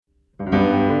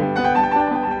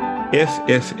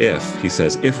If, he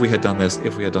says, if we had done this,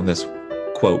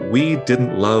 quote, we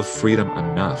didn't love freedom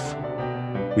enough.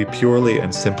 We purely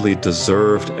and simply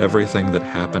deserved everything that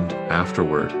happened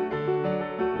afterward.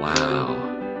 Wow.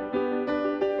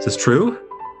 Is this true?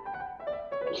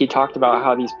 He talked about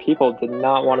how these people did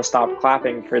not want to stop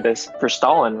clapping for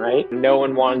Stalin, right? No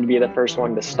one wanted to be the first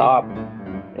one to stop.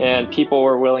 And people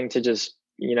were willing to just,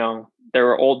 there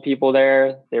were old people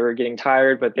there, they were getting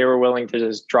tired, but they were willing to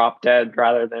just drop dead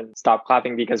rather than stop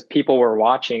clapping because people were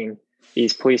watching.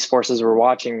 These police forces were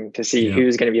watching to see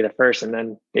who's going to be the first, and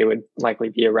then they would likely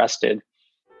be arrested.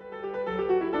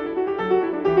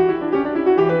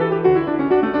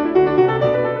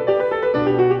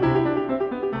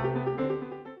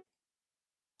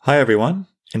 Hi, everyone.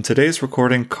 In today's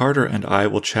recording, Carter and I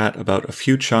will chat about a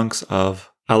few chunks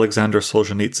of Alexander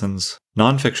Solzhenitsyn's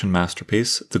nonfiction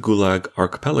masterpiece, The Gulag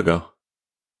Archipelago.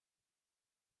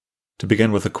 To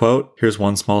begin with a quote, here's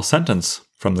one small sentence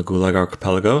from The Gulag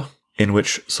Archipelago, in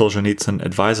which Solzhenitsyn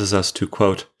advises us to,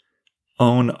 quote,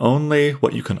 own only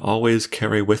what you can always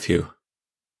carry with you.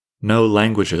 No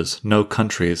languages, no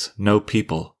countries, no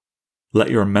people. Let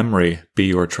your memory be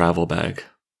your travel bag.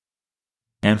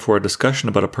 And for a discussion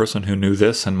about a person who knew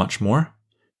this and much more,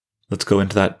 let's go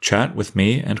into that chat with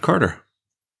me and Carter.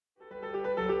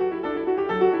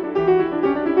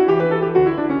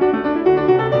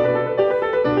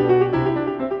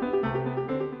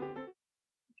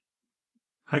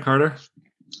 Hi, Carter.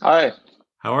 Hi.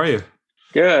 How are you?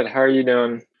 Good. How are you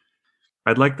doing?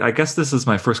 I guess this is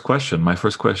my first question. My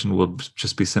first question will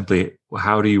just be simply,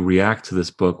 how do you react to this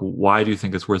book? Why do you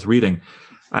think it's worth reading?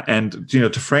 And,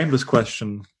 to frame this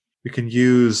question, we can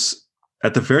use,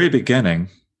 at the very beginning,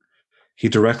 he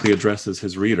directly addresses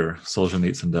his reader,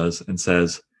 Solzhenitsyn does, and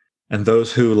says, and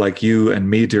those who, like you and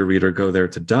me, dear reader, go there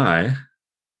to die,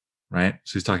 right?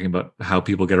 So he's talking about how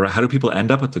people get around. How do people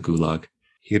end up at the Gulag?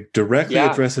 He directly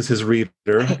addresses his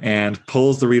reader and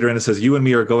pulls the reader in and says, you and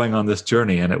me are going on this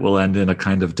journey, and it will end in a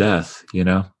kind of death,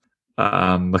 a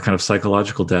kind of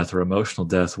psychological death or emotional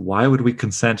death. Why would we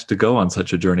consent to go on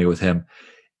such a journey with him?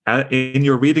 In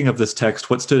your reading of this text,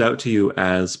 what stood out to you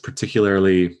as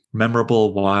particularly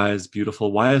memorable, wise,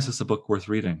 beautiful? Why is this a book worth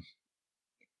reading?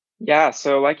 Yeah,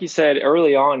 so like you said,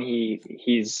 early on,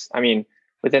 he's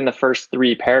within the first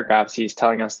 3 paragraphs, he's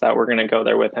telling us that we're going to go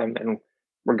there with him and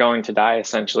we're going to die,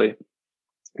 essentially.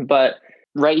 But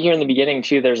right here in the beginning,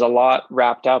 too, there's a lot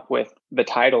wrapped up with the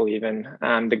title, even,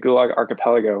 the Gulag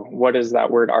Archipelago. What does that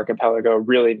word archipelago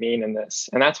really mean in this?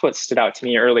 And that's what stood out to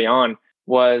me early on.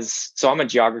 So I'm a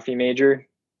geography major.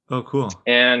 Oh, cool.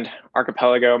 And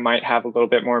archipelago might have a little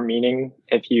bit more meaning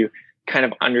if you kind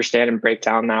of understand and break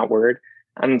down that word.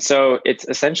 And so it's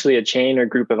essentially a chain or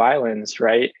group of islands,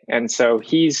 right? And so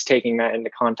he's taking that into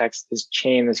context, this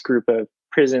chain, this group of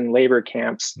prison labor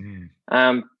camps.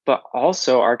 But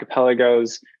also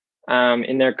archipelagos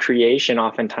in their creation,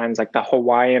 oftentimes, like the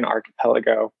Hawaiian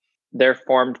archipelago, they're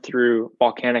formed through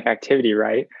volcanic activity,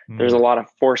 right? There's a lot of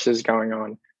forces going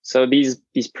on. So these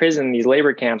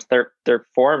labor camps, they're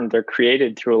formed, they're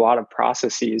created through a lot of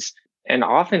processes. And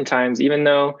oftentimes, even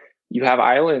though you have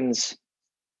islands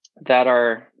that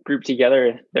are grouped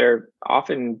together, they're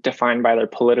often defined by their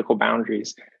political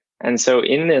boundaries. And so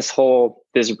in this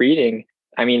reading,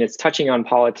 it's touching on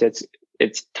politics,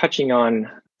 it's touching on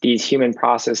these human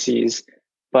processes,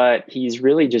 but he's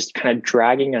really just kind of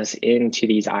dragging us into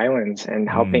these islands and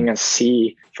helping us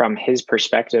see from his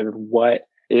perspective what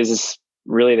is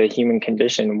really the human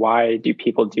condition. Why do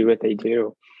people do what they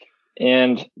do?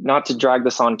 And not to drag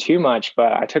this on too much,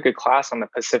 but I took a class on the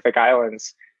Pacific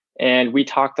Islands, and we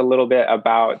talked a little bit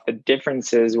about the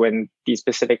differences when these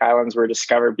Pacific Islands were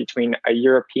discovered between a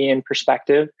European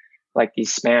perspective, like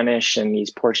these Spanish and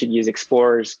these Portuguese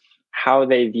explorers, how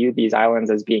they viewed these islands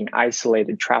as being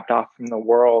isolated, trapped off from the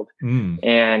world.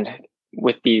 And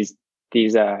with these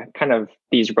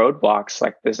roadblocks,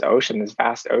 like this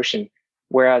vast ocean.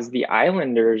 Whereas the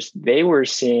islanders, they were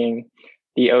seeing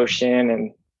the ocean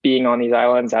and being on these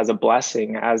islands as a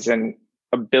blessing, as an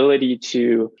ability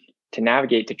to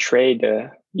navigate, to trade,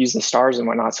 to use the stars and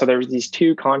whatnot. So there's these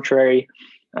 2 contrary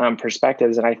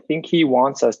perspectives. And I think he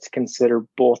wants us to consider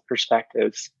both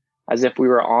perspectives as if we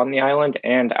were on the island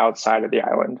and outside of the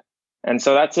island. And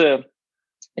so it's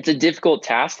a difficult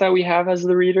task that we have as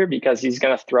the reader, because he's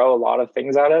going to throw a lot of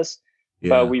things at us,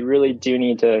 but we really do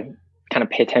need to kind of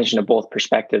pay attention to both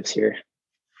perspectives here.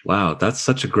 Wow, that's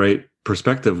such a great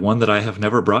perspective, one that I have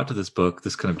never brought to this book,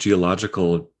 this kind of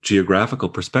geographical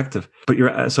perspective.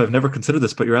 So I've never considered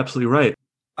this, but you're absolutely right.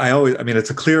 It's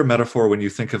a clear metaphor when you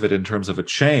think of it in terms of a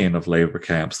chain of labor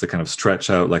camps that kind of stretch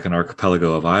out like an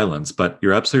archipelago of islands. But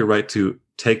you're absolutely right to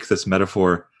take this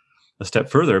metaphor a step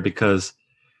further, because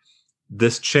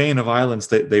this chain of islands,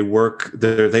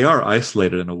 they are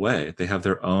isolated in a way. They have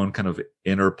their own kind of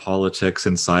inner politics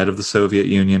inside of the Soviet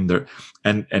Union.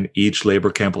 And each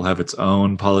labor camp will have its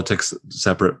own politics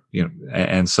separate,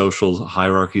 and social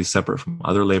hierarchies separate from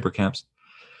other labor camps.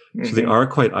 Mm-hmm. So they are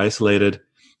quite isolated.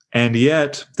 And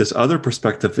yet this other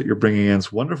perspective that you're bringing in is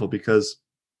wonderful, because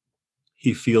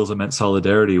he feels immense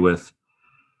solidarity with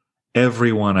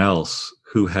everyone else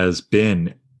who has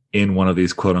been in one of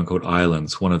these quote unquote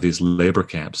islands, one of these labor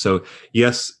camps. So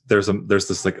yes, there's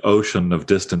this like ocean of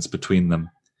distance between them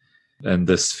and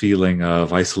this feeling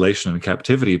of isolation and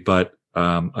captivity. But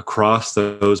across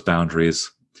those boundaries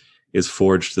is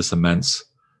forged this immense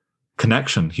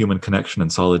connection, human connection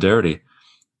and solidarity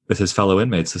with his fellow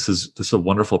inmates. This is a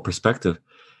wonderful perspective.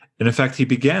 And in fact, he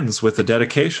begins with a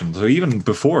dedication. So even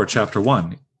before chapter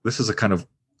 1, this is a kind of,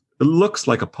 it looks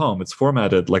like a poem. It's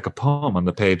formatted like a poem on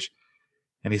the page.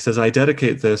 And he says, I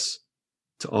dedicate this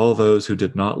to all those who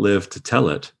did not live to tell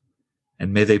it,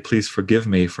 and may they please forgive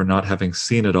me for not having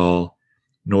seen it all,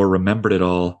 nor remembered it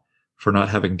all, for not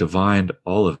having divined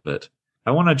all of it.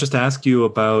 I want to just ask you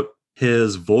about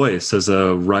his voice as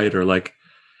a writer. Like,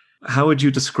 how would you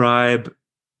describe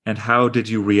and how did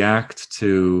you react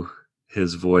to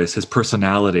his voice, his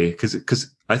personality?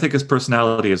 Because I think his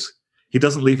personality he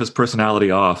doesn't leave his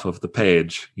personality off of the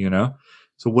page,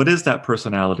 So what is that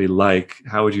personality like?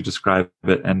 How would you describe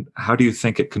it? And how do you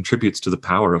think it contributes to the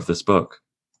power of this book?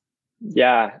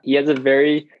 Yeah, he has a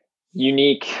very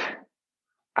unique...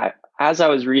 As I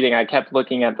was reading, I kept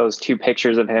looking at those two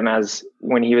pictures of him as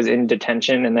when he was in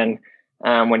detention and then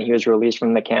when he was released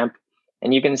from the camp.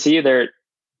 And you can see there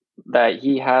that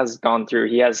he has gone through,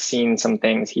 he has seen some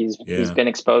things. He's been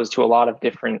exposed to a lot of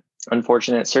different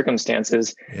unfortunate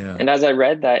circumstances. Yeah. And as I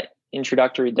read that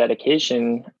introductory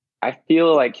dedication, I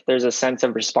feel like there's a sense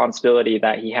of responsibility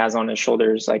that he has on his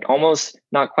shoulders, like almost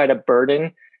not quite a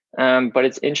burden. But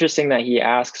it's interesting that he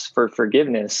asks for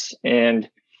forgiveness, and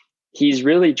he's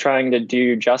really trying to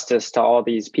do justice to all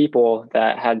these people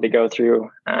that had to go through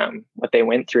what they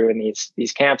went through in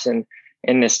these camps, and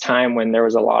in this time when there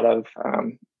was a lot of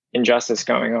injustice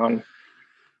going on.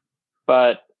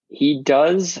 But he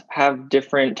does have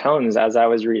different tones. As I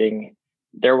was reading,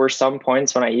 there were some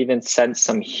points when I even sensed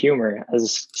some humor,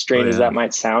 as strange as that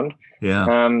might sound.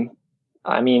 Yeah.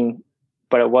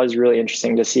 But it was really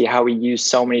interesting to see how he used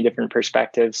so many different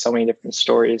perspectives, so many different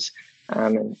stories,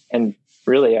 and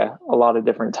really a lot of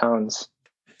different tones.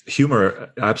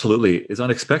 Humor absolutely is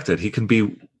unexpected. He can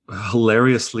be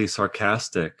hilariously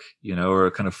sarcastic,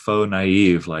 or kind of faux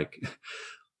naive, like,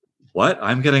 what?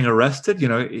 I'm getting arrested?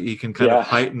 He can kind of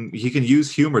heighten, he can use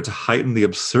humor to heighten the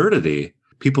absurdity.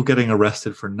 People getting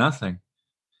arrested for nothing.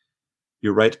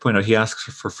 You're right to point out he asks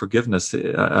for forgiveness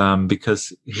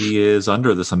because he is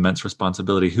under this immense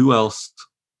responsibility. Who else?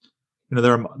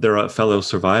 There are fellow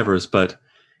survivors, but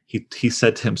he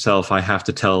said to himself, I have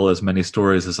to tell as many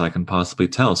stories as I can possibly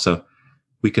tell. So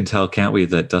we can tell, can't we,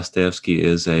 that Dostoevsky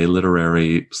is a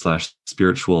literary /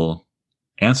 spiritual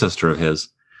ancestor of his.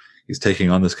 He's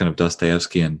taking on this kind of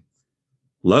Dostoevskian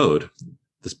load.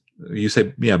 You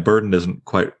say, burden isn't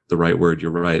quite the right word.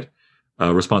 You're right.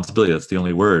 Responsibility, that's the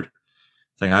only word.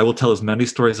 Saying, I will tell as many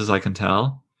stories as I can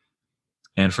tell,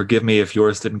 and forgive me if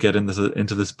yours didn't get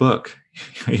into this book.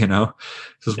 This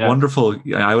is wonderful.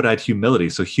 I would add humility.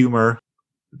 So humor,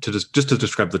 just to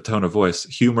describe the tone of voice,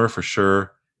 humor for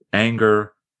sure,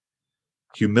 anger,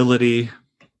 humility.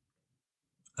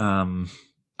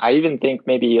 I even think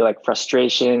maybe like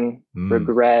frustration,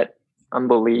 regret,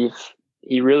 unbelief.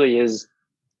 He really is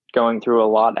going through a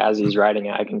lot as he's writing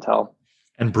it, I can tell.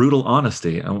 And brutal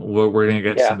honesty. We're going to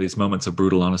get some of these moments of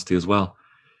brutal honesty as well.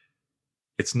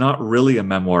 It's not really a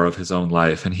memoir of his own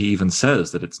life. And he even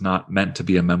says that it's not meant to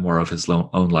be a memoir of his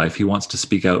own life. He wants to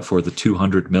speak out for the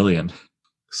 200 million.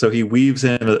 So he weaves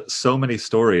in so many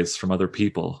stories from other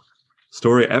people.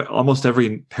 Almost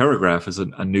every paragraph is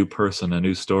a new person, a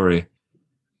new story.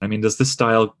 I mean, does this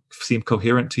style seem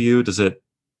coherent to you? Does it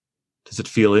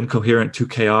feel incoherent, too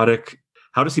chaotic?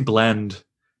 How does he blend?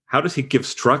 How does he give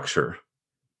structure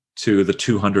to the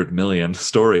 200 million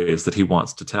stories that he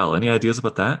wants to tell? Any ideas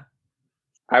about that?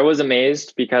 I was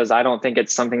amazed because I don't think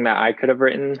it's something that I could have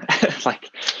written.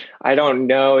 I don't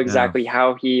know exactly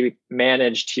how he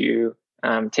managed to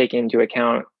take into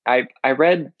account. I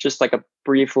read just like a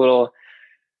brief little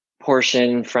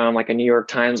portion from like a New York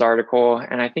Times article,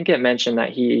 and I think it mentioned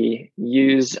that he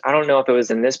used, I don't know if it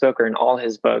was in this book or in all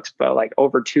his books, but like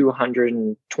over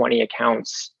 220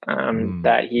 accounts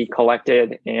that he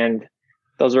collected, and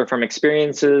those were from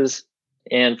experiences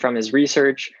and from his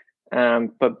research.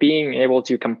 But being able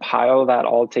to compile that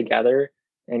all together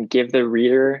and give the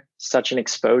reader such an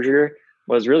exposure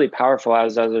was really powerful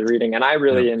as I was reading. And I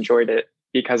really enjoyed it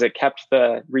because it kept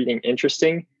the reading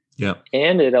interesting. Yeah.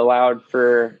 And it allowed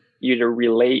for you to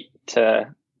relate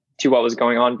to what was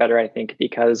going on better, I think,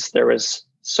 because there was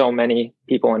so many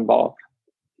people involved.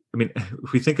 I mean,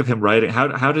 if we think of him writing,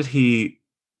 how did he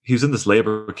was in this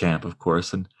labor camp, of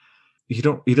course, and you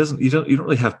don't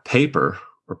really have paper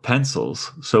or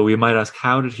pencils. So we might ask,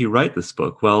 how did he write this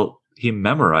book? Well, he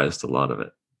memorized a lot of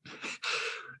it.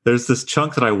 There's this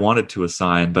chunk that I wanted to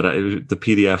assign, but the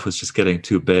PDF was just getting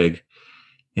too big,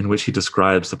 in which he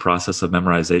describes the process of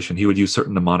memorization. He would use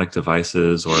certain mnemonic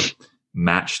devices or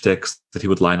matchsticks that he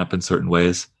would line up in certain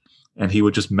ways, and he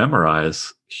would just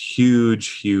memorize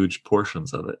huge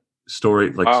portions of it.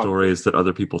 Stories that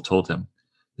other people told him,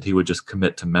 that he would just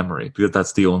commit to memory, because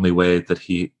that's the only way that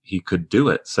he could do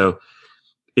it. So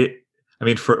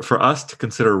for us to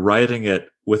consider writing it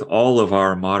with all of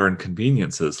our modern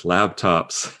conveniences,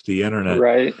 laptops, the internet,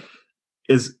 right,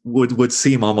 would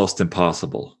seem almost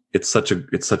impossible. It's such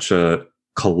a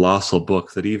colossal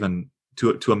book that even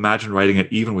to imagine writing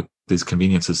it even with these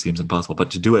conveniences seems impossible.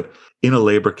 But to do it in a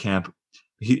labor camp,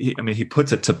 he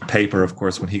puts it to paper, of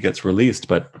course, when he gets released.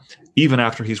 But even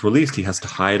after he's released, he has to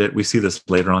hide it. We see this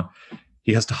later on.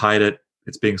 He has to hide it.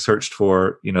 It's being searched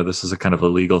for. This is a kind of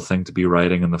illegal thing to be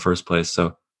writing in the first place.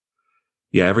 So,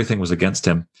 yeah, everything was against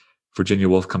him. Virginia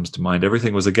Woolf comes to mind.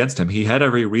 Everything was against him. He had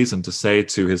every reason to say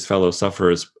to his fellow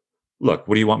sufferers, look,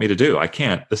 what do you want me to do? I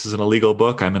can't. This is an illegal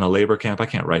book. I'm in a labor camp. I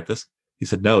can't write this. He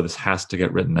said, no, this has to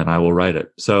get written and I will write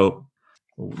it. So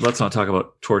let's not talk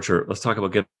about torture. Let's talk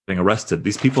about getting arrested.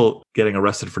 These people getting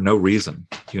arrested for no reason,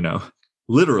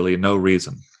 literally no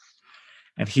reason.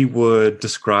 And he would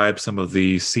describe some of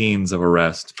the scenes of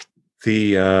arrest.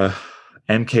 The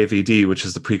NKVD, which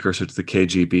is the precursor to the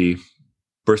KGB,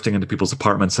 bursting into people's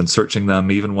apartments and searching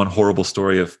them. Even one horrible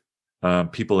story of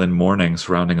people in mourning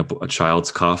surrounding a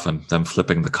child's coffin, them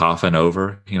flipping the coffin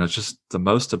over, just the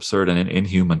most absurd and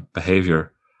inhuman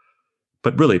behavior.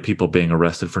 But really people being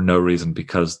arrested for no reason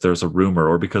because there's a rumor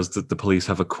or because the police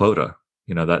have a quota.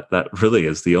 That really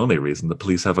is the only reason. The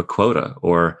police have a quota.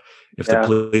 Or if the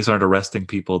police aren't arresting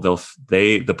people,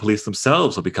 the police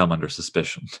themselves will become under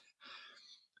suspicion.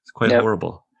 It's quite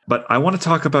horrible. But I want to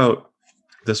talk about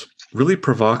this really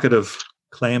provocative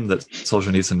claim that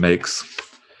Solzhenitsyn makes.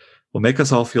 Will make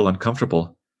us all feel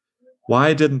uncomfortable.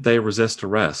 Why didn't they resist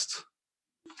arrest?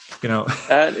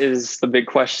 That is the big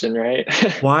question, right?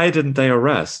 Why didn't they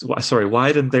arrest?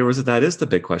 Why didn't they resist? That is the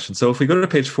big question. So if we go to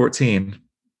page 14,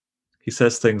 he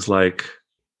says things like,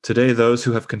 today those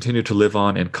who have continued to live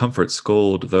on in comfort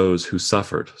scold those who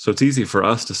suffered. So it's easy for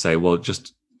us to say, well,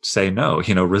 just say no,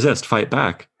 resist, fight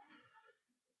back.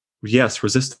 Yes,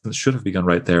 resistance should have begun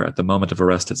right there at the moment of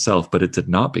arrest itself, but it did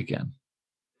not begin.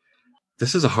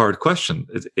 This is a hard question.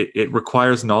 It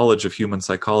requires knowledge of human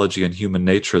psychology and human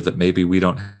nature that maybe we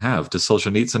don't have. Does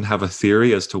Solzhenitsyn have a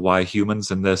theory as to why humans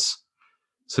in this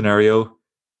scenario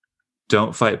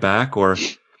don't fight back? Or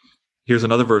here's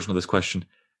another version of this question.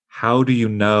 How do you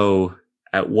know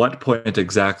at what point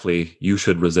exactly you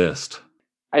should resist?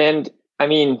 And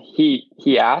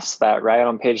he asked that, right?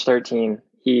 On page 13,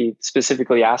 he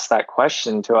specifically asked that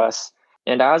question to us.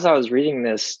 And as I was reading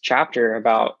this chapter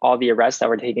about all the arrests that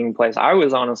were taking place, I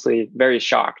was honestly very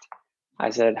shocked. I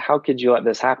said, how could you let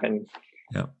this happen?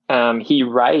 Yeah. He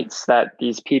writes that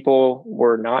these people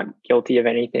were not guilty of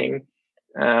anything.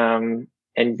 And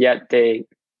yet they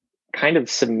kind of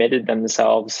submitted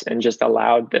themselves and just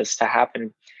allowed this to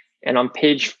happen. And on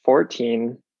page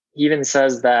 14, he even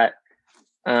says that,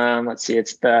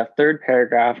 it's the third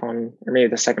paragraph or maybe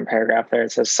the second paragraph there.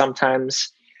 It says,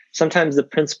 Sometimes the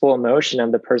principal emotion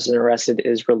of the person arrested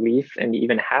is relief and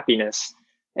even happiness.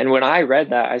 And when I read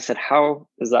that, I said, how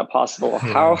is that possible?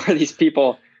 Yeah. How are these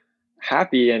people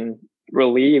happy and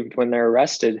relieved when they're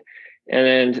arrested?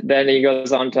 And then he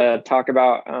goes on to talk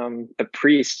about the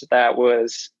priest that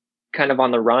was kind of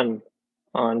on the run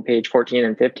on page 14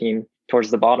 and 15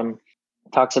 towards the bottom.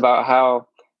 Talks about how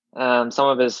some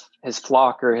of his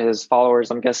flock or his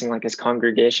followers, I'm guessing like his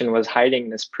congregation, was hiding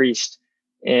this priest.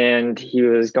 And he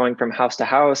was going from house to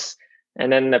house.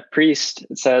 And then the priest,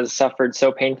 it says, suffered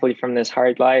so painfully from this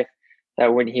hard life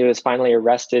that when he was finally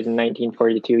arrested in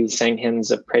 1942, he sang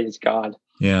hymns of praise God.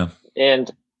 Yeah.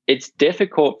 And it's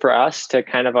difficult for us to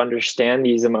kind of understand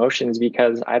these emotions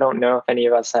because I don't know if any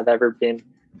of us have ever been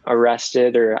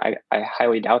arrested, or I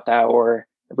highly doubt that, or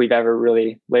if we've ever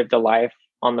really lived a life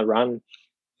on the run.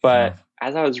 But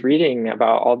as I was reading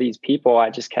about all these people, I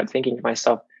just kept thinking to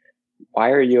myself,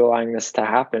 why are you allowing this to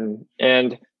happen?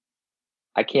 And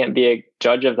I can't be a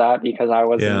judge of that because I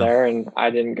wasn't there and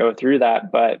I didn't go through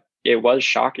that. But it was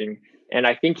shocking. And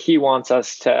I think he wants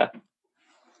us to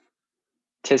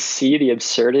see the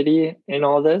absurdity in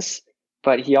all this,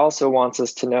 but he also wants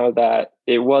us to know that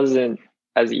it wasn't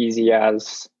as easy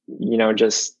as,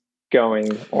 just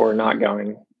going or not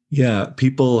going. Yeah,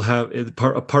 people have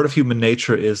a part of human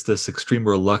nature is this extreme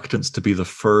reluctance to be the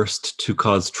first to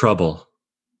cause trouble.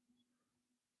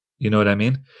 You know what I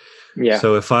mean? Yeah.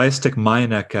 So if I stick my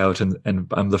neck out and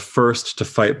I'm the first to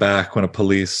fight back when a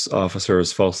police officer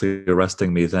is falsely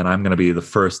arresting me, then I'm going to be the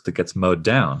first that gets mowed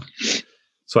down.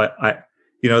 So I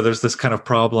there's this kind of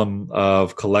problem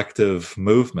of collective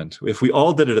movement. If we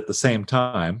all did it at the same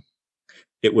time,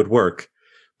 it would work.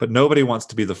 But nobody wants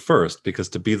to be the first, because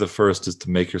to be the first is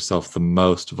to make yourself the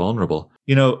most vulnerable.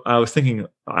 I was thinking,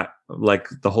 like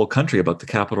the whole country, about the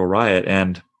Capitol riot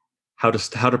and how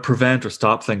to prevent or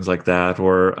stop things like that,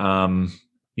 or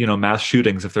mass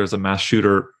shootings. If there's a mass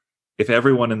shooter, if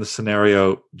everyone in the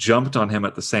scenario jumped on him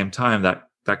at the same time,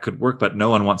 that could work. But no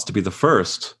one wants to be the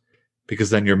first, because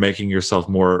then you're making yourself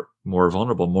more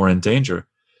vulnerable, more in danger.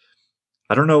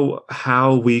 I don't know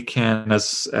how we can,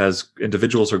 as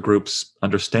individuals or groups,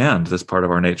 understand this part of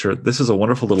our nature. This is a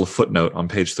wonderful little footnote on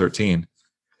page 13.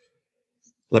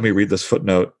 Let me read this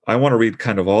footnote. I want to read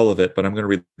kind of all of it, but I'm going to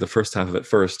read the first half of it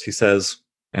first. He says,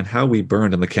 "And how we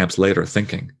burned in the camps later,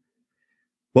 thinking,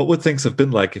 what would things have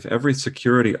been like if every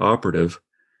security operative,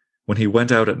 when he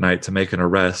went out at night to make an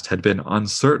arrest, had been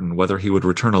uncertain whether he would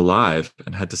return alive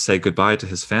and had to say goodbye to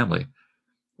his family?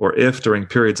 Or if, during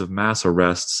periods of mass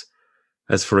arrests,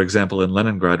 as for example in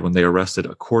Leningrad when they arrested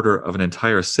a quarter of an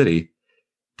entire city,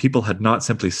 people had not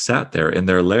simply sat there in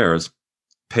their lairs,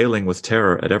 paling with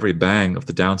terror at every bang of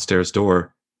the downstairs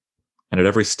door and at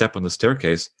every step on the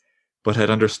staircase, but had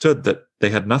understood that they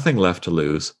had nothing left to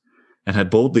lose, and had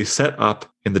boldly set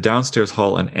up in the downstairs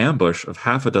hall an ambush of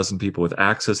half a dozen people with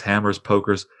axes, hammers,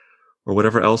 pokers, or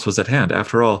whatever else was at hand.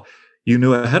 After all, you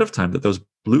knew ahead of time that those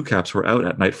blue caps were out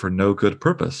at night for no good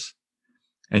purpose.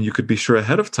 And you could be sure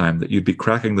ahead of time that you'd be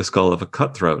cracking the skull of a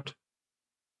cutthroat.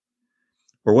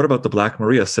 Or what about the Black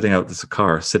Maria sitting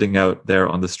out there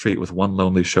on the street with one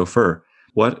lonely chauffeur?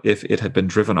 What if it had been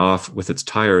driven off with its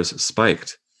tires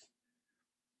spiked?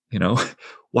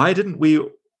 Why didn't we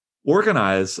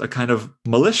organize a kind of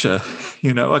militia,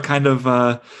 a kind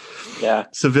of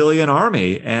civilian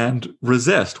army and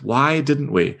resist? Why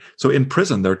didn't we? So in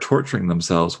prison, they're torturing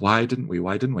themselves. Why didn't we?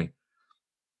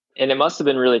 And it must have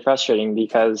been really frustrating,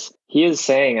 because he is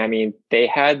saying, they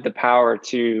had the power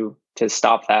to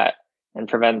stop that and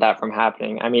prevent that from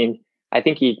happening. I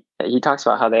think he talks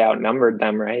about how they outnumbered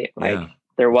them, right? Like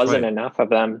there wasn't enough of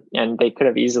them, and they could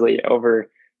have easily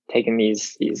overtaken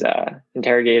these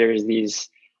interrogators, these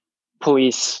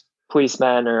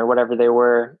policemen or whatever they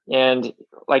were. And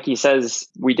like he says,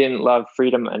 we didn't love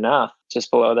freedom enough.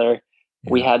 Just below there,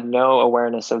 we had no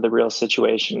awareness of the real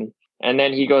situation. And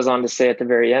then he goes on to say at the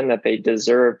very end that they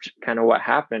deserved kind of what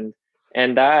happened.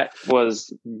 And that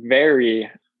was very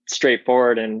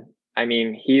straightforward. And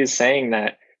he is saying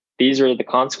that these are the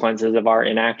consequences of our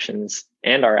inactions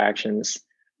and our actions.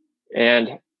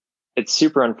 And it's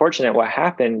super unfortunate what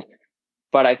happened.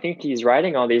 But I think he's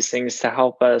writing all these things to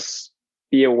help us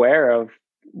be aware of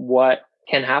what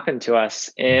can happen to us.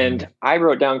 And I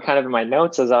wrote down kind of in my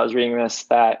notes as I was reading this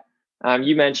that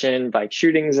you mentioned like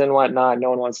shootings and whatnot.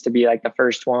 No one wants to be like the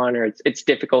first one, or it's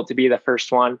difficult to be the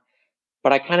first one.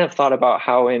 But I kind of thought about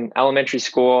how in elementary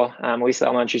school, at least the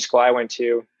elementary school I went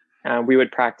to, we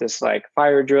would practice like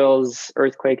fire drills,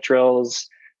 earthquake drills,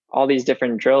 all these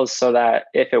different drills, so that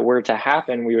if it were to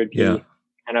happen, we would be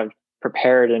kind of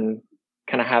prepared and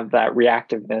kind of have that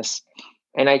reactiveness.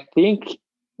 And I think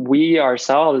we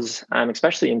ourselves,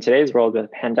 especially in today's world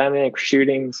with pandemic,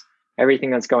 shootings,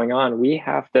 everything that's going on, we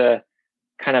have to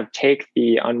kind of take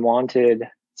the unwanted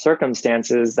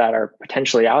circumstances that are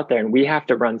potentially out there, and we have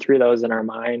to run through those in our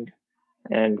mind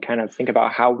and kind of think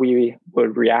about how we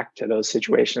would react to those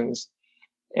situations.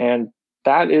 And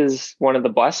that is one of the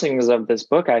blessings of this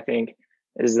book, I think,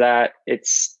 is that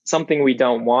it's something we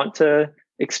don't want to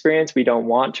experience, we don't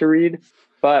want to read,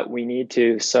 but we need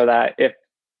to, so that if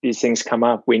these things come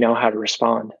up, we know how to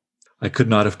respond. I could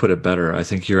not have put it better. I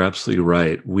think you're absolutely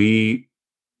right.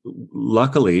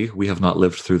 Luckily, we have not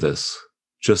lived through this.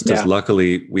 Just as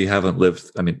luckily, we haven't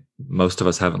lived, most of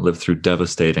us haven't lived through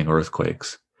devastating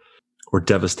earthquakes or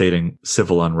devastating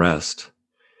civil unrest.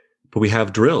 But we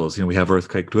have drills, we have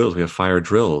earthquake drills, we have fire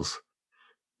drills.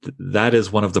 That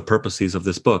is one of the purposes of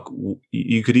this book.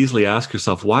 You could easily ask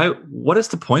yourself, what is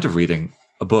the point of reading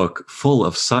a book full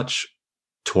of such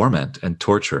torment and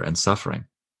torture and suffering?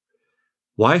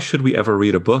 Why should we ever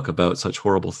read a book about such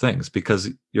horrible things? Because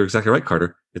you're exactly right,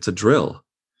 Carter. It's a drill.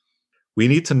 We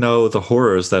need to know the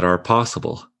horrors that are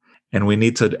possible, and we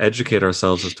need to educate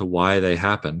ourselves as to why they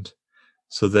happened,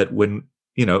 so that when,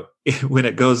 when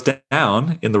it goes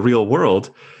down in the real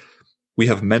world, we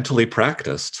have mentally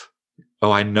practiced.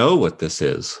 Oh, I know what this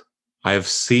is. I have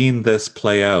seen this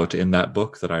play out in that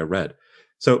book that I read.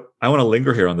 So I want to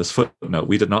linger here on this footnote.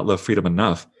 We did not love freedom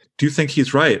enough. Do you think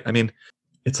he's right? I mean,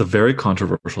 it's a very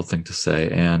controversial thing to say,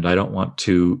 and I don't want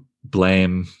to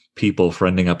blame people for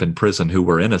ending up in prison who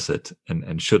were innocent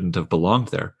and shouldn't have belonged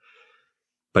there.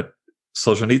 But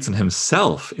Solzhenitsyn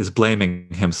himself is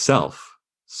blaming himself.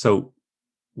 So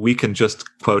we can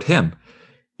just quote him.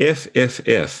 If,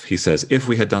 he says, if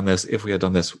we had done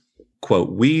this,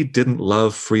 quote, we didn't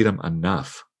love freedom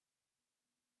enough.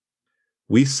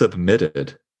 We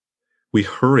submitted. We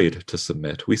hurried to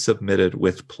submit. We submitted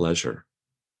with pleasure.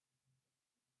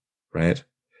 Right?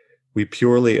 We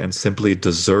purely and simply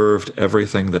deserved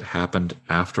everything that happened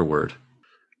afterward.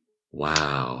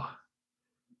 Wow.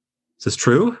 Is this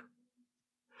true?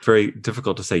 Very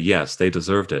difficult to say, yes, they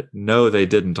deserved it. No, they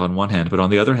didn't on one hand. But on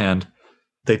the other hand,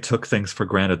 they took things for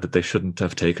granted that they shouldn't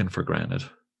have taken for granted.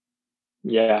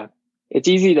 Yeah. It's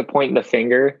easy to point the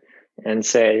finger and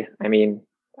say, I mean,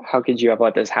 how could you have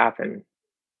let this happen?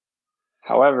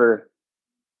 However,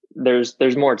 there's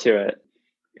more to it.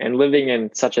 And living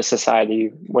in such a society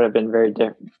would have been very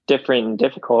different and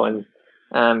difficult,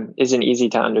 and isn't easy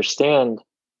to understand.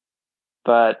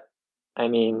 But I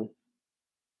mean,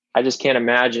 I just can't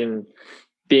imagine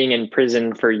being in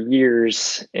prison for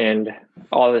years and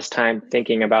all this time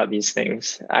thinking about these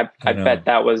things. I bet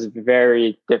that was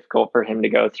very difficult for him to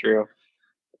go through.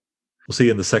 We'll see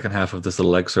in the second half of this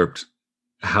little excerpt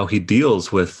how he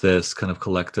deals with this kind of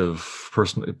collective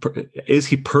person. Is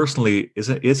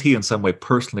he in some way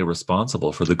personally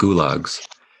responsible for the gulags?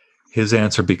 His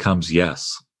answer becomes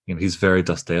yes. He's very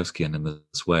Dostoevskian in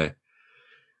this way.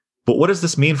 But what does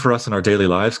this mean for us in our daily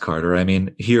lives, Carter? I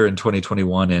mean, here in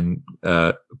 2021 in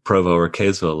Provo or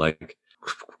Kaysville, like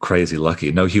crazy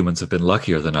lucky. No humans have been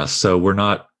luckier than us. So we're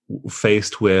not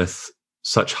faced with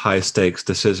such high stakes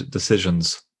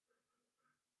decisions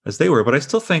as they were. But I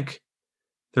still think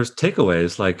there's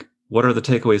takeaways. Like, what are the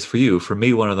takeaways for you? For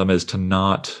me, one of them is to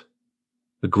not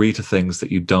agree to things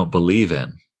that you don't believe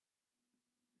in.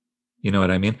 You know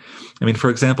what I mean? I mean, for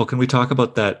example, can we talk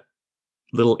about that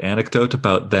little anecdote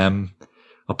about them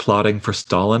applauding for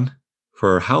Stalin?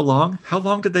 For how long? How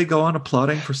long did they go on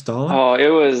applauding for Stalin? Oh, it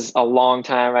was a long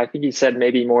time. I think you said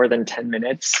maybe more than 10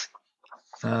 minutes.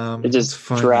 It just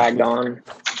dragged on.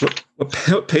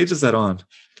 What page is that on?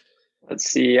 Let's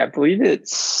see. I believe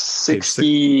it's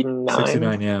 69.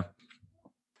 69, yeah.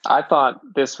 I thought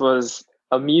this was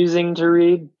amusing to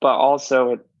read, but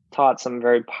also it taught some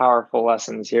very powerful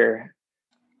lessons here.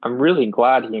 I'm really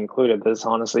glad he included this,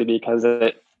 honestly, because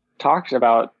it talked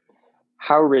about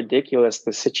how ridiculous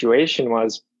the situation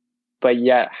was, but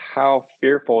yet how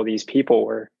fearful these people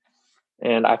were.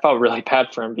 And I felt really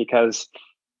bad for him because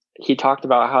he talked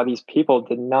about how these people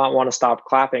did not want to stop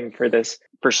clapping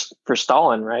for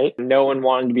Stalin, right? No one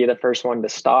wanted to be the first one to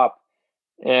stop.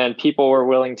 And people were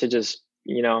willing to just,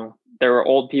 there were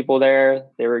old people there,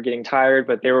 they were getting tired,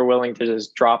 but they were willing to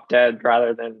just drop dead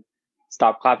rather than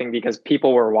stop clapping, because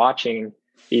people were watching.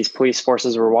 These police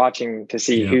forces were watching to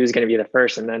see who's going to be the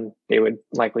first, and then they would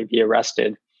likely be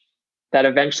arrested. That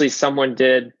eventually someone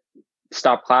did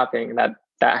stop clapping. That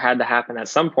had to happen at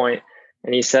some point.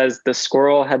 And he says the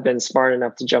squirrel had been smart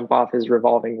enough to jump off his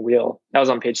revolving wheel. That was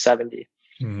on page 70.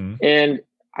 Mm-hmm. And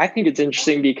I think it's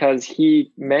interesting because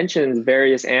he mentions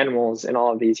various animals in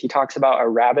all of these. He talks about a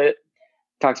rabbit,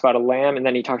 talks about a lamb, and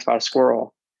then he talks about a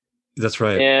squirrel. That's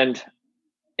right. And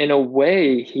in a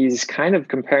way, he's kind of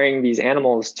comparing these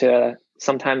animals to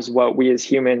sometimes what we as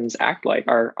humans act like,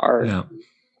 our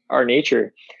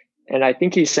nature. And I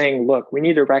think he's saying, look, we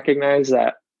need to recognize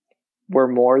that we're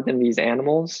more than these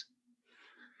animals.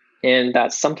 And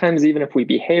that sometimes even if we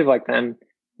behave like them,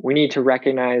 we need to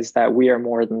recognize that we are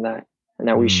more than that, and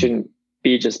that we shouldn't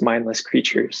be just mindless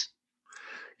creatures.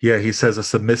 Yeah, he says a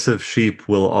submissive sheep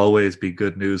will always be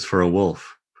good news for a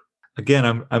wolf.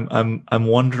 Again, I'm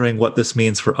wondering what this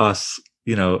means for us,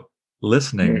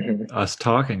 listening, us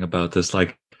talking about this.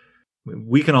 Like,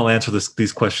 we can all answer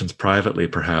these questions privately,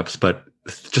 perhaps, but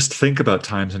just think about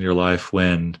times in your life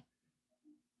when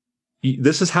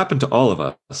this has happened to all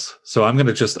of us. So I'm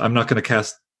not going to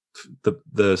cast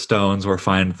the stones or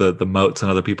find the motes in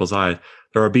other people's eyes.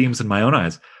 There are beams in my own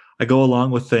eyes. I go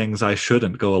along with things I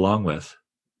shouldn't go along with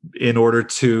in order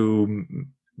to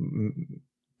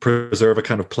preserve a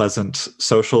kind of pleasant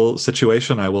social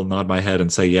situation. I will nod my head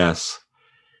and say yes,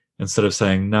 instead of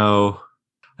saying, no,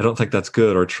 I don't think that's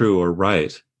good or true or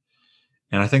right.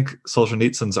 And I think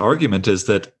Solzhenitsyn's argument is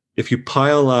that if you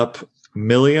pile up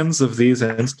millions of these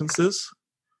instances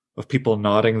of people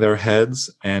nodding their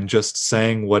heads and just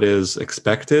saying what is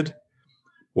expected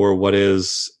or what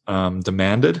is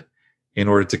demanded in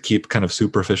order to keep kind of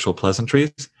superficial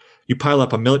pleasantries, you pile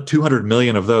up 200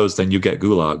 million of those, then you get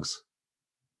gulags.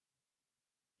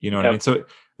 You know what I mean? So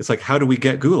it's like, how do we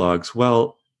get gulags?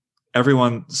 Well,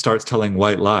 everyone starts telling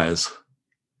white lies.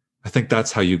 I think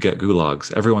that's how you get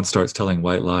gulags. Everyone starts telling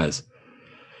white lies.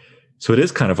 So it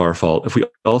is kind of our fault. If we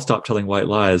all stop telling white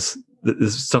lies,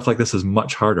 stuff like this is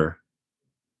much harder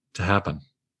to happen.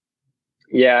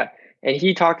 Yeah. And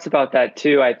he talks about that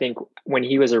too. I think when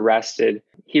he was arrested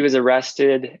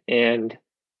and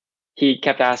he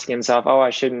kept asking himself, oh, I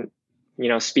shouldn't,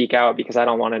 speak out because I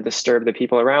don't want to disturb the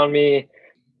people around me.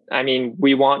 I mean,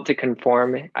 we want to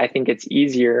conform. I think it's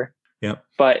easier,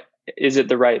 but is it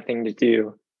the right thing to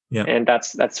do? Yeah. And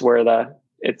that's where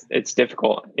it's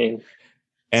difficult. I mean,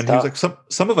 and he was like,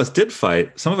 some of us did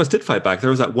fight. Some of us did fight back. There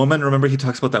was that woman, remember he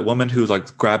talks about that woman who's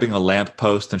like grabbing a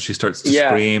lamppost and she starts to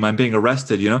scream, I'm being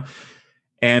arrested,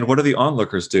 And what do the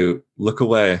onlookers do? Look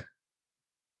away.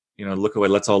 Look away.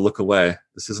 Let's all look away.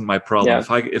 This isn't my problem.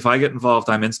 Yeah. If I get involved,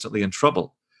 I'm instantly in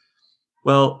trouble.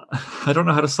 Well, I don't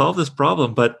know how to solve this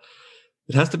problem, but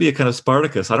it has to be a kind of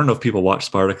Spartacus. I don't know if people watch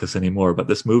Spartacus anymore, but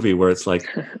this movie where it's like,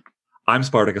 I'm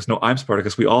Spartacus. No, I'm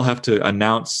Spartacus. We all have to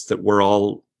announce that we're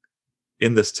all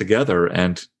in this together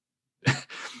and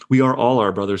we are all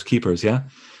our brother's keepers. Yeah.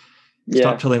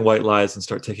 Stop telling white lies and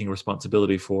start taking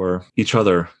responsibility for each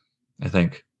other, I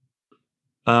think.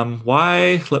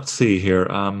 Let's see here.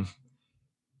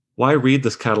 Why read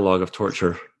this catalog of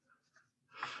torture?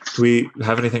 Do we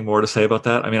have anything more to say about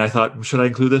that? I mean, I thought, should I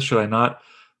include this? Should I not?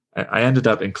 I ended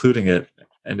up including it,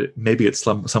 and maybe it's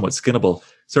somewhat skinnable.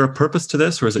 Is there a purpose to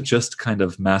this, or is it just kind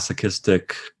of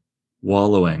masochistic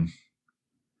wallowing?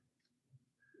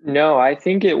 No, I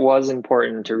think it was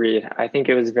important to read. I think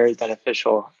it was very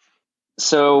beneficial.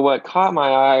 So what caught my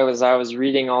eye was I was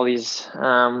reading all these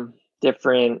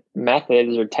different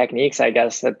methods or techniques, I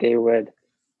guess, that they would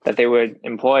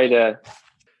employ to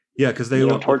because they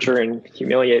torture and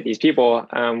humiliate these people.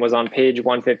 Was on page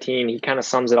 115. He kind of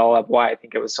sums it all up why I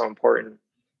think it was so important.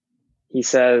 He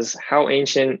says how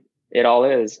ancient it all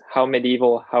is, how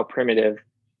medieval, how primitive.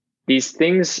 These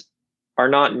things are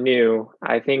not new.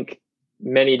 I think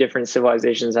many different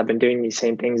civilizations have been doing these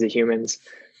same things to humans.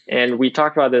 And we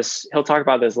talk about this, he'll talk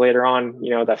about this later on,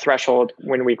 the threshold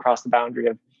when we cross the boundary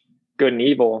of good and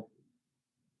evil.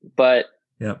 But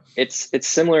it's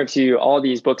similar to all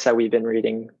these books that we've been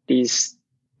reading. These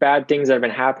bad things that have been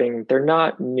happening, they're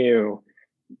not new.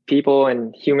 People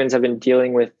and humans have been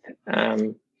dealing with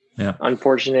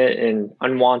unfortunate and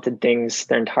unwanted things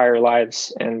their entire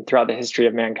lives and throughout the history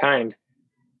of mankind.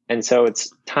 And so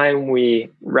it's time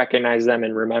we recognize them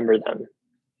and remember them.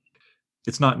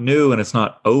 It's not new and it's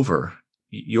not over.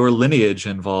 Your lineage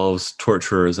involves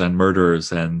torturers and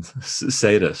murderers and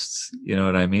sadists. You know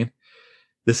what I mean?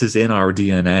 This is in our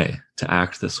DNA to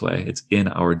act this way. It's in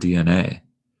our DNA.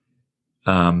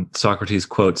 Solzhenitsyn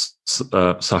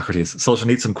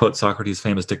quotes Socrates'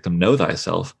 famous dictum, know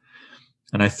thyself.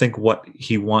 And I think what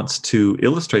he wants to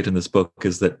illustrate in this book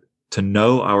is that to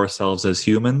know ourselves as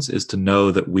humans is to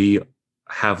know that we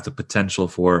have the potential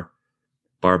for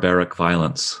barbaric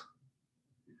violence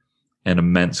and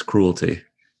immense cruelty.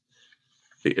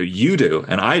 You do,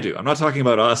 and I do. I'm not talking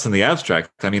about us in the abstract.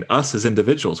 I mean, us as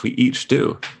individuals, we each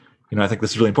do. I think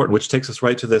this is really important, which takes us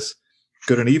right to this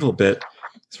good and evil bit.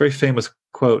 It's a very famous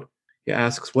quote. He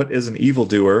asks, what is an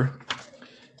evildoer?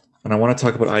 And I want to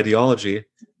talk about ideology,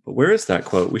 but where is that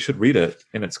quote? We should read it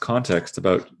in its context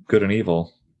about good and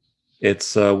evil.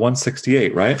 It's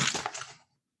 168, right?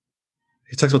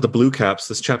 He talks about the blue caps.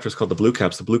 This chapter is called the blue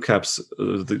caps. The blue caps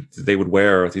they would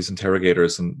wear, these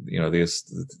interrogators and these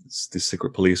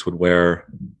secret police would wear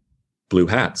blue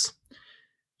hats.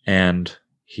 And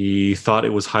he thought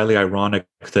it was highly ironic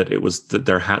that it was that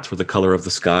their hats were the color of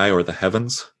the sky or the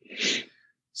heavens.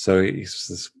 So he's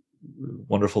this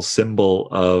wonderful symbol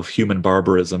of human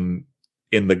barbarism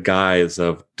in the guise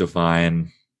of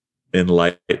divine,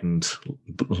 enlightened,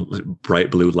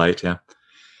 bright blue light. Yeah.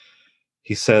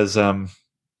 He says,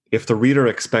 if the reader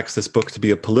expects this book to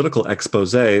be a political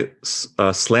expose,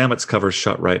 slam its covers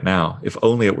shut right now. If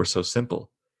only it were so simple.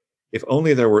 If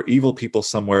only there were evil people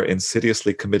somewhere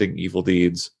insidiously committing evil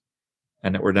deeds,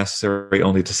 and it were necessary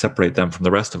only to separate them from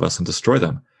the rest of us and destroy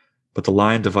them. But the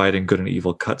line dividing good and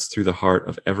evil cuts through the heart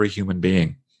of every human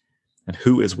being. And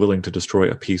who is willing to destroy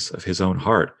a piece of his own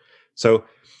heart? So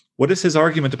what is his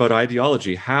argument about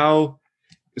ideology? How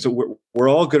so we're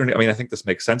all good. I mean, I think this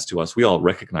makes sense to us. We all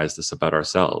recognize this about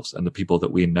ourselves and the people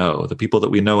that we know. The people that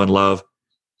we know and love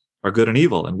are good and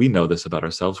evil, and we know this about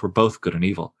ourselves. We're both good and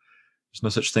evil. There's no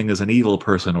such thing as an evil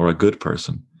person or a good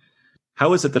person.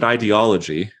 How is it that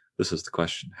ideology, this is the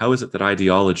question, how is it that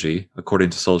ideology, according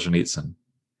to Solzhenitsyn,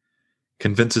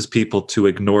 convinces people to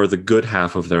ignore the good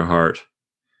half of their heart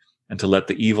and to let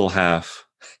the evil half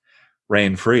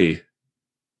reign free?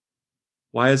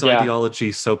 Why is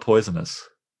ideology so poisonous?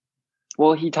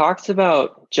 Well, he talks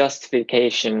about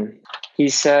justification. He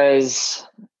says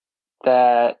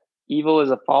that evil is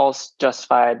a false,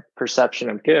 justified perception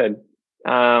of good,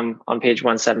 on page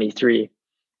 173.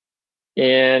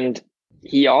 And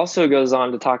he also goes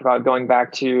on to talk about going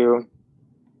back to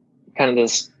kind of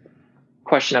this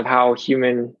question of how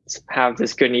humans have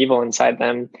this good and evil inside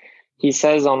them. He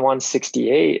says on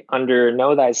 168, under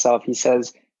Know Thyself, he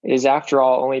says, it is after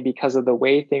all only because of the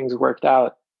way things worked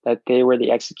out that they were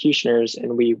the executioners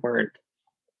and we weren't.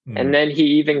 And then he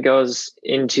even goes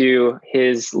into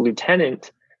his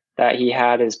lieutenant that he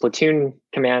had as platoon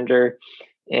commander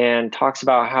and talks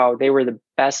about how they were the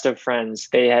best of friends.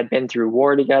 They had been through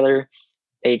war together.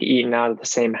 They'd eaten out of the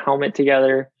same helmet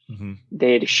together. Mm-hmm.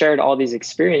 They'd shared all these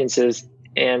experiences.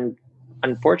 And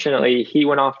unfortunately, he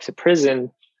went off to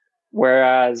prison,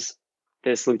 whereas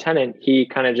this lieutenant, he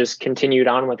kind of just continued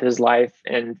on with his life,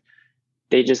 and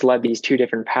they just led these two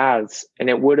different paths. And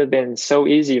it would have been so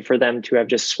easy for them to have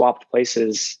just swapped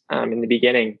places in the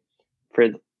beginning, for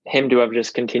him to have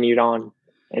just continued on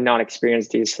and not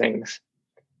experienced these things.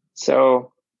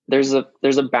 So there's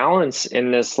a balance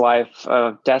in this life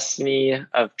of destiny,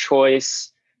 of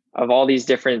choice, of all these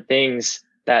different things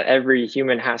that every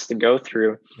human has to go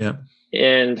through. Yeah.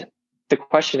 And the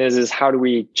question is how do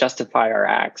we justify our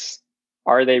acts?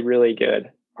 Are they really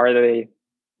good? Are they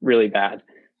really bad?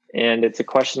 And it's a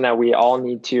question that we all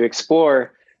need to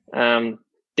explore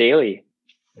daily,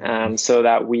 so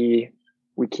that we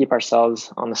keep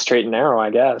ourselves on the straight and narrow, I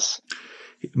guess.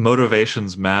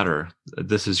 Motivations matter.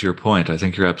 This is your point. I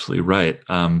think you're absolutely right.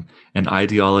 And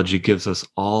ideology gives us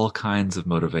all kinds of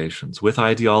motivations. With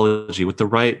ideology, with the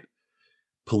right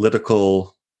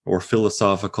political or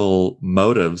philosophical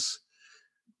motives,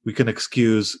 we can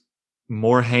excuse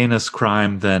more heinous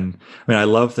crime than, I mean, I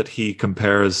love that he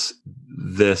compares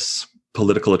this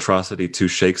political atrocity to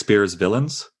Shakespeare's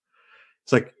villains.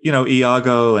 It's like,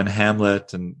 Iago and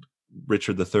Hamlet and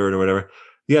Richard III or whatever.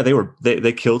 Yeah,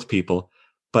 they killed people,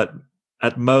 but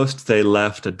at most they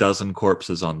left a dozen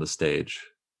corpses on the stage.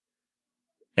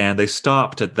 And they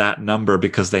stopped at that number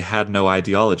because they had no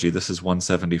ideology. This is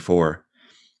 174.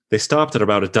 They stopped at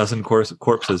about a dozen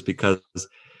corpses because,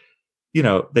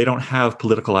 they don't have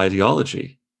political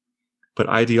ideology. But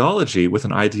with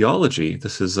an ideology,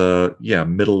 this is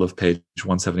middle of page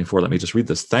 174. Let me just read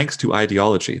this. Thanks to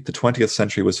ideology, the 20th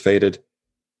century was fated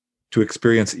to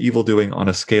experience evildoing on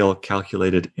a scale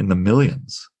calculated in the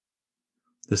millions.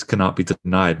 This cannot be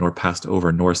denied, nor passed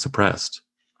over, nor suppressed.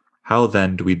 How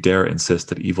then do we dare insist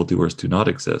that evildoers do not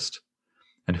exist?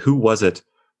 And who was it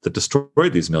that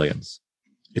destroyed these millions?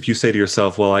 If you say to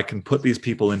yourself, well, I can put these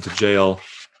people into jail,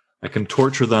 I can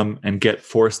torture them and get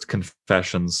forced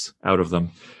confessions out of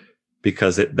them,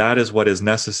 because that is what is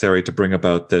necessary to bring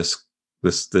about this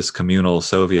communal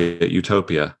Soviet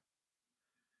utopia.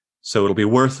 So it'll be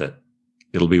worth it.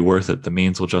 It'll be worth it. The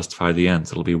means will justify the ends.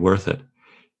 It'll be worth it.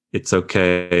 It's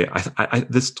okay.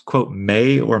 This quote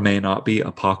may or may not be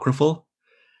apocryphal,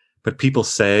 but people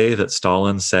say that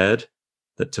Stalin said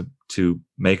that to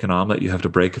make an omelet, you have to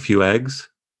break a few eggs,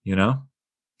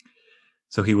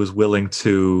 So he was willing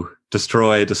to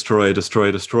destroy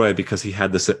because he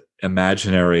had this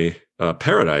imaginary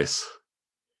paradise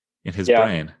in his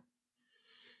brain.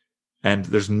 And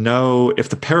if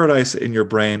the paradise in your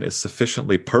brain is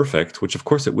sufficiently perfect, which of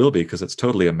course it will be because it's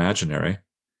totally imaginary,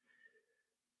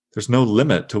 there's no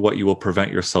limit to what you will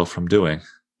prevent yourself from doing.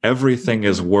 Everything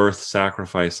is worth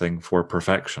sacrificing for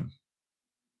perfection,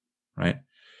 right?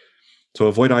 So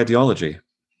avoid ideology.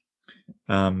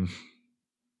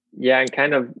 Yeah, and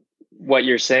kind of what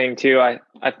you're saying too, I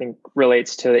think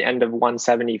relates to the end of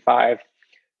 175,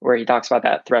 where he talks about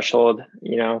that threshold.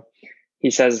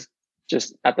 He says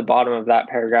just at the bottom of that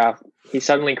paragraph, he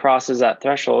suddenly crosses that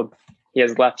threshold. He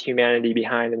has left humanity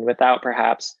behind and without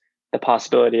perhaps the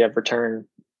possibility of return.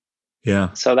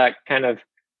 Yeah. So that kind of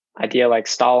idea, like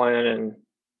Stalin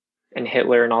and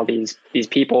Hitler and all these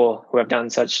people who have done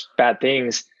such bad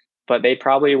things, but they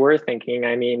probably were thinking,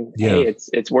 hey,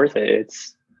 it's worth it.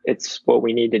 It's what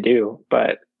we need to do,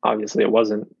 but obviously it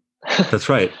wasn't. That's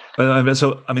right.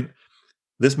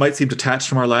 this might seem detached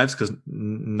from our lives because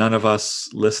none of us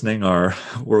listening are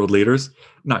world leaders.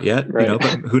 Not yet, Right.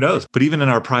 but who knows? But even in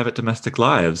our private domestic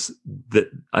lives,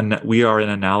 we are in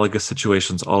analogous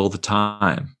situations all the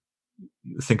time.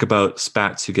 Think about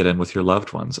spats you get in with your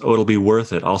loved ones. Oh, it'll be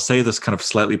worth it. I'll say this kind of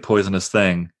slightly poisonous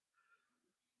thing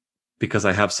because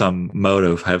I have some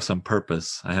motive, I have some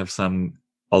purpose, I have some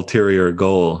ulterior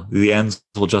goal. The ends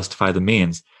will justify the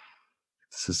means.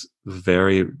 This is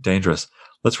very dangerous.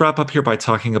 Let's wrap up here by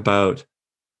talking about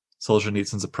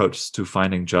Solzhenitsyn's approach to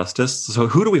finding justice. So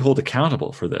who do we hold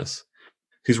accountable for this?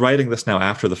 He's writing this now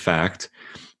after the fact,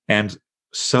 and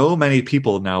so many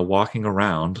people now walking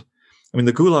around. I mean,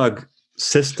 the Gulag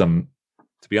system,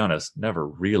 to be honest, never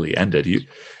really ended.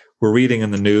 We're reading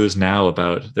in the news now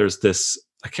about there's this,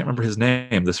 I can't remember his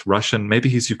name, this Russian, maybe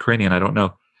he's Ukrainian, I don't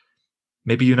know.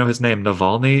 Maybe you know his name,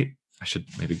 Navalny. I should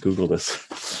maybe Google this.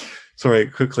 Sorry,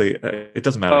 quickly. It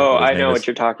doesn't matter. Oh, I know what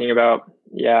you're talking about.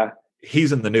 Yeah.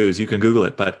 He's in the news. You can Google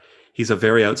it, but he's a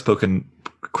very outspoken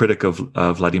critic of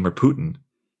Vladimir Putin.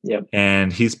 Yep.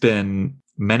 And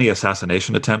many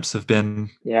assassination attempts have been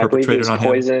perpetrated on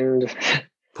him.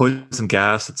 Poison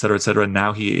gas, et cetera, et cetera. And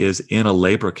now he is in a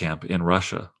labor camp in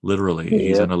Russia. Literally,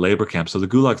 he's in a labor camp. So the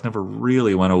gulags never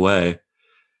really went away.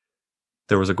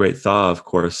 There was a great thaw, of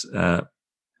course,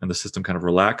 and the system kind of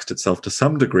relaxed itself to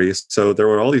some degree. So there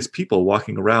were all these people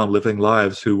walking around living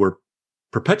lives who were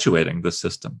perpetuating the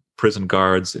system. Prison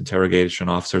guards, interrogation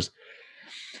officers.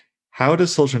 How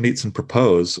does Solzhenitsyn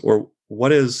propose, or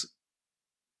what is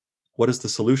the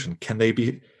solution? Can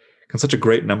such a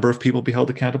great number of people be held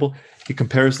accountable? He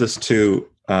compares this to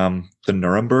the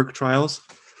Nuremberg trials.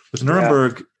 With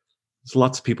Nuremberg, there's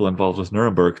lots of people involved with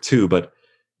Nuremberg too, but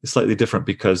it's slightly different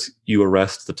because you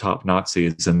arrest the top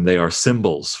Nazis and they are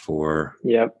symbols for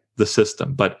the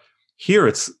system. But here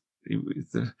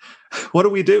what do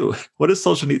we do? What does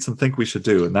Solzhenitsyn think we should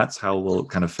do? And that's how we'll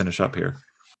kind of finish up here.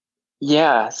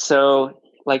 Yeah. So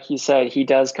like you said, he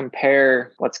does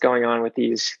compare what's going on with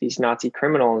these Nazi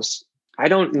criminals. I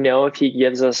don't know if he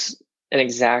gives us an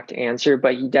exact answer,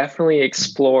 but he definitely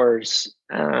explores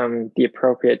the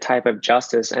appropriate type of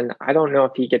justice. And I don't know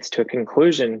if he gets to a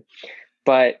conclusion,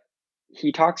 but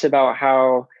he talks about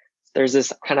how there's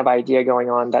this kind of idea going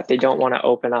on that they don't want to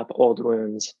open up old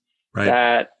wounds.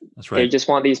 Right. That's right. They just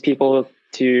want these people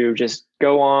to just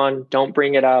go on, don't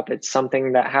bring it up. It's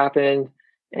something that happened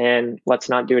and let's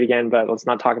not do it again, but let's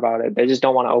not talk about it. They just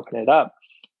don't want to open it up.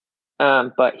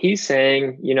 But he's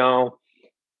saying,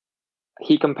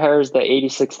 he compares the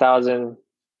 86,000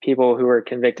 people who were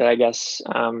convicted, I guess,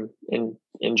 in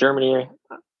Germany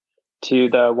to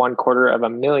the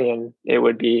 250,000 it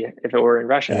would be if it were in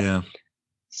Russia. Yeah.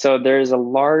 So there's a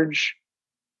large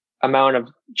amount of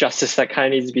justice that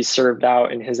kind of needs to be served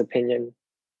out, in his opinion.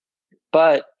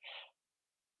 But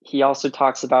he also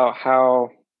talks about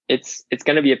how it's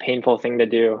going to be a painful thing to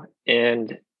do.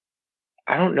 And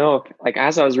I don't know if,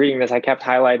 as I was reading this, I kept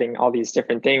highlighting all these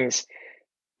different things,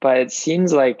 but it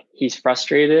seems like he's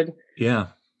frustrated. Yeah.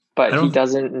 But he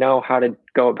doesn't know how to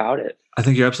go about it. I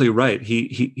think you're absolutely right.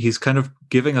 He's kind of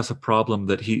giving us a problem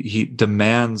that he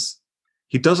demands.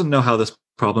 He doesn't know how this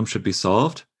problem should be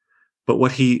solved, but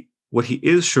what he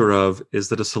is sure of is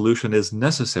that a solution is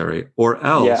necessary, or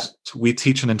else we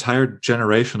teach an entire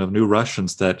generation of new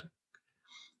Russians that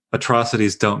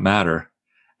atrocities don't matter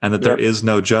and that there is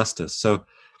no justice. So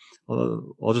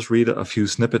I'll just read a few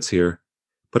snippets here.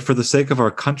 But for the sake of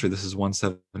our country, this is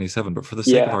 177, but for the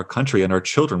sake of our country and our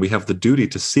children, we have the duty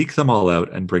to seek them all out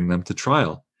and bring them to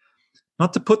trial.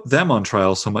 Not to put them on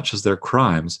trial so much as their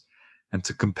crimes, and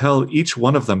to compel each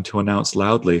one of them to announce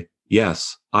loudly,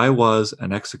 yes, I was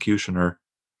an executioner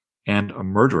and a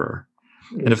murderer.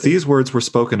 Mm-hmm. And if these words were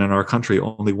spoken in our country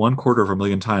only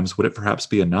 250,000 times, would it perhaps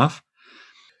be enough?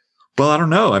 Well, I don't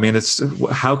know. I mean,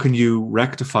 how can you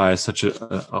rectify such a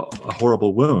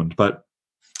horrible wound? But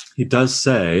he does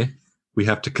say we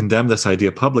have to condemn this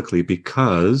idea publicly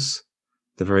because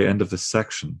the very end of this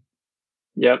section.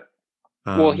 Yep.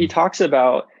 Well, he talks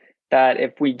about that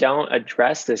if we don't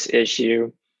address this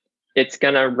issue, it's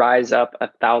going to rise up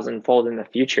 1,000-fold in the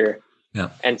future. Yeah.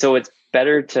 And so it's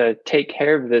better to take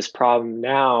care of this problem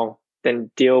now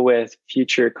than deal with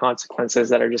future consequences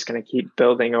that are just going to keep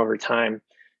building over time.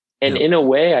 And in a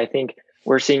way, I think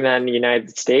we're seeing that in the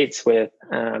United States with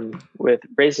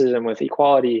racism, with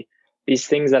equality, these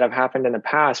things that have happened in the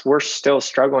past. We're still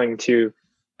struggling to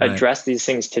address these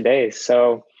things today.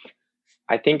 So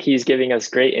I think he's giving us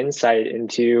great insight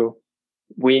into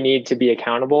we need to be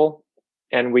accountable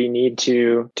and we need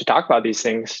to talk about these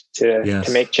things to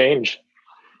make change.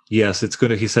 Yes,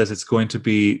 he says it's going to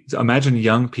be, imagine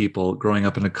young people growing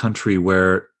up in a country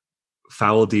where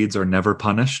foul deeds are never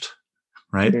punished,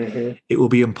 right? Mm-hmm. It will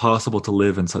be impossible to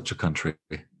live in such a country.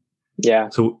 Yeah.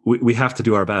 So we have to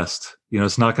do our best.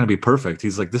 It's not going to be perfect.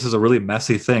 He's like, this is a really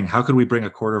messy thing. How could we bring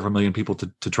 250,000 people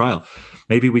to trial?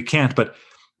 Maybe we can't, but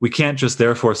we can't just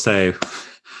therefore say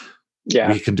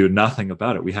we can do nothing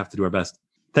about it. We have to do our best.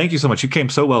 Thank you so much. You came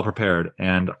so well prepared,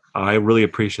 and I really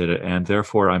appreciate it. And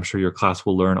therefore, I'm sure your class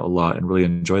will learn a lot and really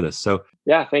enjoy this. So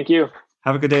yeah, thank you.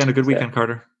 Have a good day and a good weekend,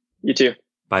 Carter. You too.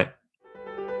 Bye.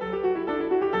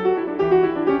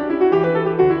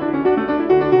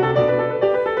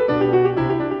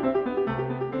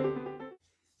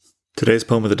 Today's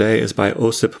poem of the day is by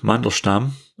Osip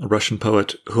Mandelstam, a Russian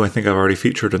poet who I think I've already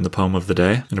featured in the poem of the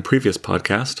day in a previous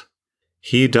podcast.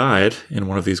 He died in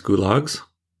one of these gulags,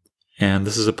 and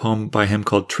this is a poem by him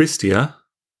called Tristia,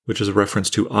 which is a reference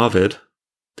to Ovid,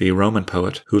 the Roman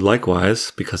poet, who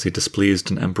likewise, because he displeased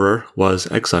an emperor, was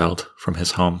exiled from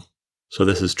his home. So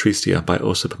this is Tristia by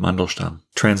Osip Mandelstam,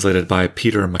 translated by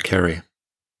Peter McCary.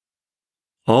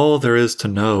 All there is to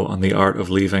know on the art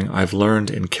of leaving I've learned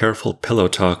in careful pillow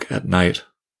talk at night.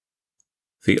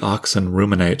 The oxen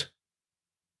ruminate.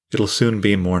 It'll soon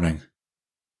be morning.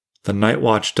 The night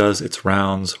watch does its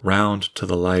rounds round to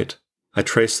the light. I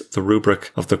trace the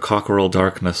rubric of the cockerel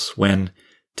darkness when,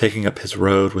 taking up his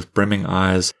road with brimming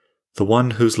eyes, the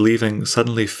one who's leaving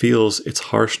suddenly feels its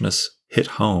harshness hit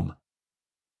home.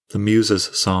 The muse's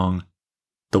song,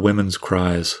 the women's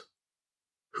cries.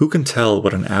 Who can tell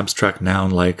what an abstract noun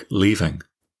like leaving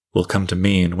will come to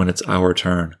mean when it's our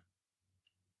turn?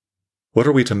 What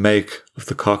are we to make of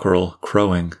the cockerel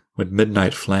crowing when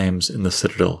midnight flames in the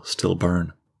citadel still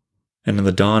burn? And in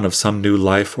the dawn of some new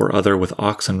life or other with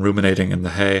oxen ruminating in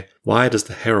the hay, why does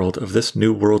the herald of this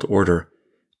new world order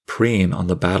preen on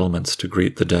the battlements to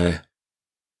greet the day?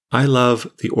 I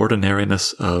love the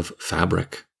ordinariness of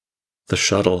fabric. The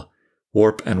shuttle,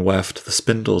 warp and weft, the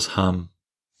spindles hum.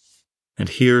 And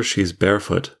here she's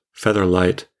barefoot, feather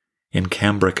light, in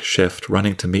cambric shift,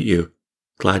 running to meet you,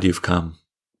 glad you've come.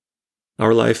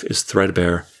 Our life is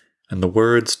threadbare, and the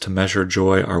words to measure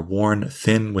joy are worn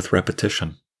thin with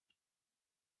repetition.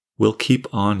 We'll keep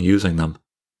on using them.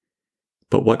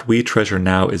 But what we treasure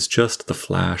now is just the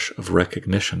flash of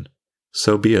recognition.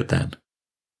 So be it then.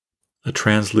 A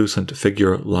translucent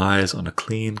figure lies on a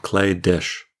clean clay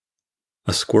dish.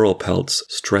 A squirrel pelts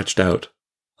stretched out.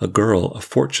 A girl, a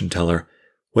fortune-teller,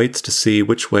 waits to see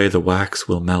which way the wax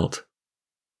will melt.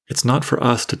 It's not for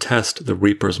us to test the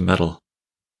reaper's metal.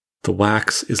 The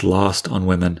wax is lost on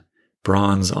women,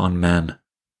 bronze on men.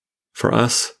 For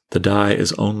us, the die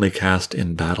is only cast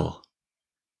in battle.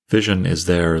 Vision is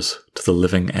theirs to the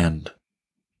living end.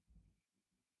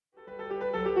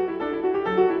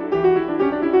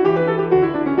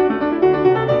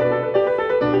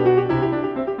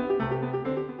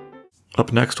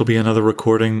 Up next will be another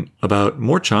recording about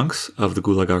more chunks of the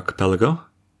Gulag Archipelago.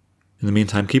 In the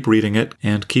meantime, keep reading it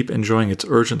and keep enjoying its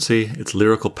urgency, its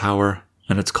lyrical power,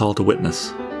 and its call to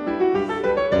witness.